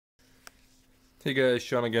Hey guys,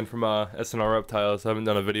 Sean again from S&LReptiles. I haven't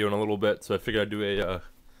done a video in a little bit, so I figured I'd do a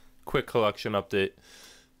quick collection update,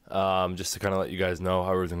 just to kind of let you guys know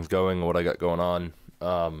how everything's going and what I got going on.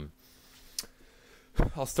 I'll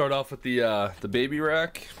start off with the baby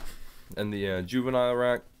rack and the juvenile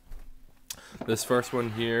rack. This first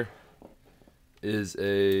one here is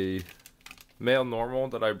a male normal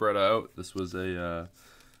that I bred out. This was a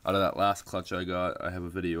out of that last clutch I got. I have a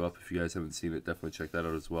video up if you guys haven't seen it. Definitely check that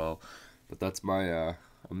out as well. But that's my a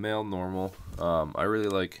male normal. I really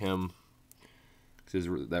like him because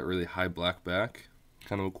he's that really high black back,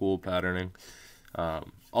 kind of a cool patterning.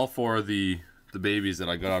 All four of the babies that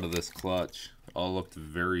I got out of this clutch all looked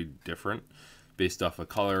very different based off of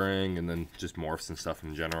coloring and then just morphs and stuff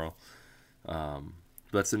in general.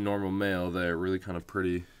 That's a normal male there, really kind of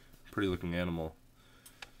pretty looking animal.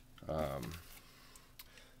 Been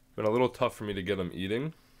a little tough for me to get them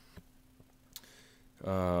eating.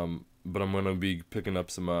 But I'm going to be picking up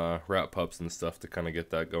some rat pups and stuff to kind of get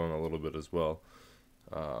that going a little bit as well.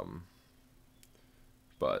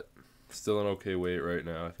 But still an okay weight right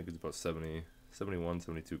now. I think it's about 71,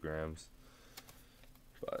 72 grams.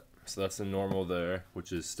 But so that's the normal there,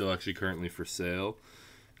 which is still actually currently for sale.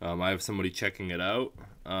 I have somebody checking it out.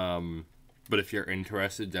 But if you're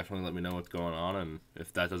interested, definitely let me know what's going on. And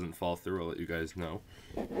if that doesn't fall through, I'll let you guys know.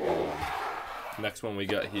 Next one we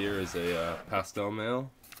got here is a pastel male.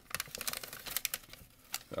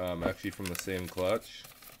 Actually from the same clutch.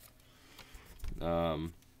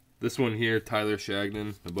 This one here, Tyler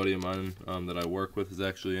Shagnon, a buddy of mine that I work with, is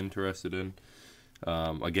actually interested in.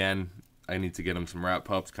 Again, I need to get him some rat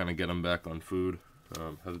pups, kind of get him back on food.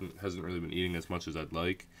 Hasn't really been eating as much as I'd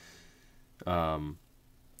like. But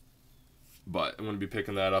I'm going to be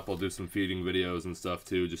picking that up. I'll do some feeding videos and stuff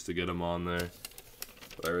too, just to get him on there.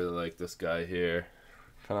 But I really like this guy here.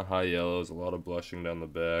 Kind of high yellows, a lot of blushing down the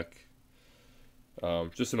back.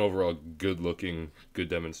 Just an overall good looking, good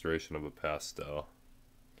demonstration of a pastel.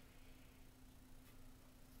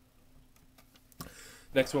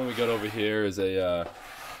 Next one we got over here is a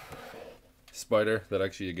spider that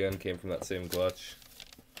actually again came from that same clutch.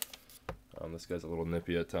 This guy's a little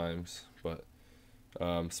nippy at times, but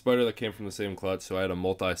spider that came from the same clutch. So I had a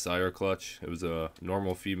multi-sire clutch. It was a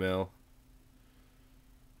normal female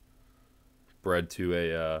bred to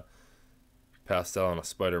a pastel and a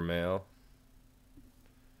spider male.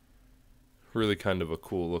 Really kind of a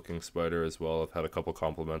cool looking spider as well. I've had a couple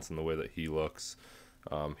compliments on the way that he looks.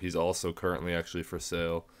 He's also currently actually for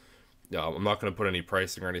sale. I'm not going to put any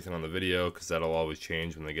pricing or anything on the video because that'll always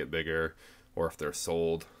change when they get bigger or if they're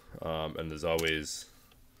sold. And there's always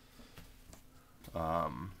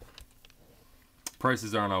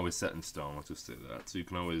prices aren't always set in stone, let's just say that. So you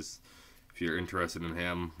can always, if you're interested in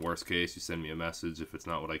him, worst case you send me a message. If it's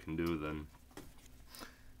not what I can do, then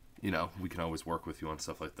we can always work with you on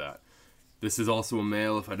stuff like that. This is also a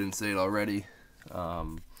male, if I didn't say it already.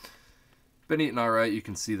 Been eating alright. You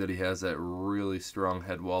can see that he has that really strong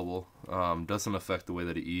head wobble. Doesn't affect the way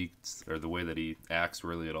that he eats or the way that he acts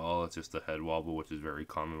really at all. It's just a head wobble, which is very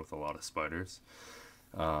common with a lot of spiders.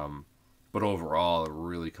 But overall, a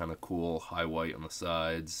really kind of cool high white on the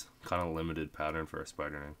sides, kind of limited pattern for a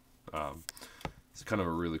spider. It's kind of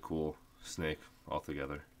a really cool snake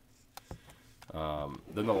altogether.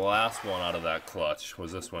 Then the last one out of that clutch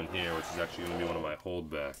was this one here, which is actually going to be one of my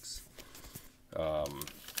holdbacks.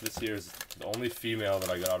 This here is the only female that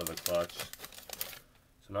I got out of the clutch,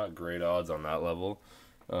 so not great odds on that level.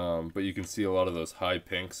 But you can see a lot of those high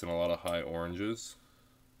pinks and a lot of high oranges.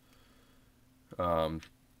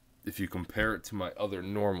 If you compare it to my other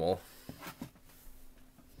normal,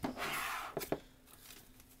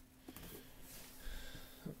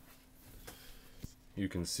 you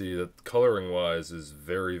can see that coloring wise is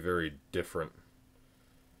very different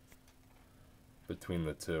between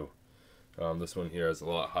the two. This one here has a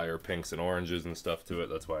lot higher pinks and oranges and stuff to it.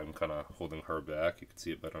 That's why I'm kind of holding her back. You can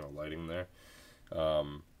see it better on the lighting there.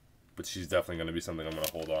 But she's definitely going to be something I'm going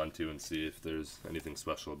to hold on to and see if there's anything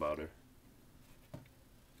special about her.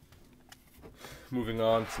 Moving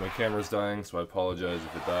on, so my camera's dying, so I apologize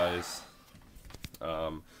if it dies.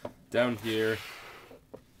 Down here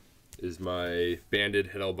is my banded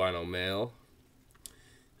head albino male.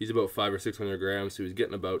 He's about 500 or 600 grams, so he's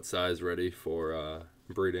getting about size ready for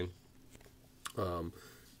breeding.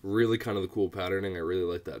 Really kind of the cool patterning. I really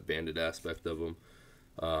like that banded aspect of him.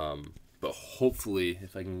 But hopefully,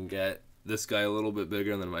 if I can get this guy a little bit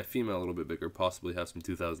bigger and then my female a little bit bigger, possibly have some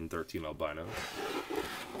 2013 albinos.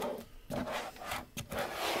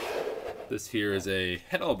 This here is a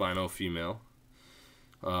head albino female.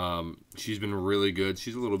 She's been really good.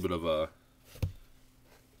 She's a little bit of a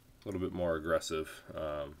a little bit more aggressive,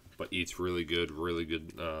 but eats really good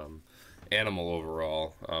animal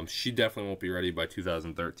overall. She definitely won't be ready by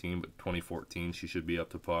 2013, but 2014 she should be up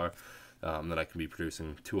to par. Then I can be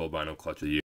producing 2 albino clutch a year.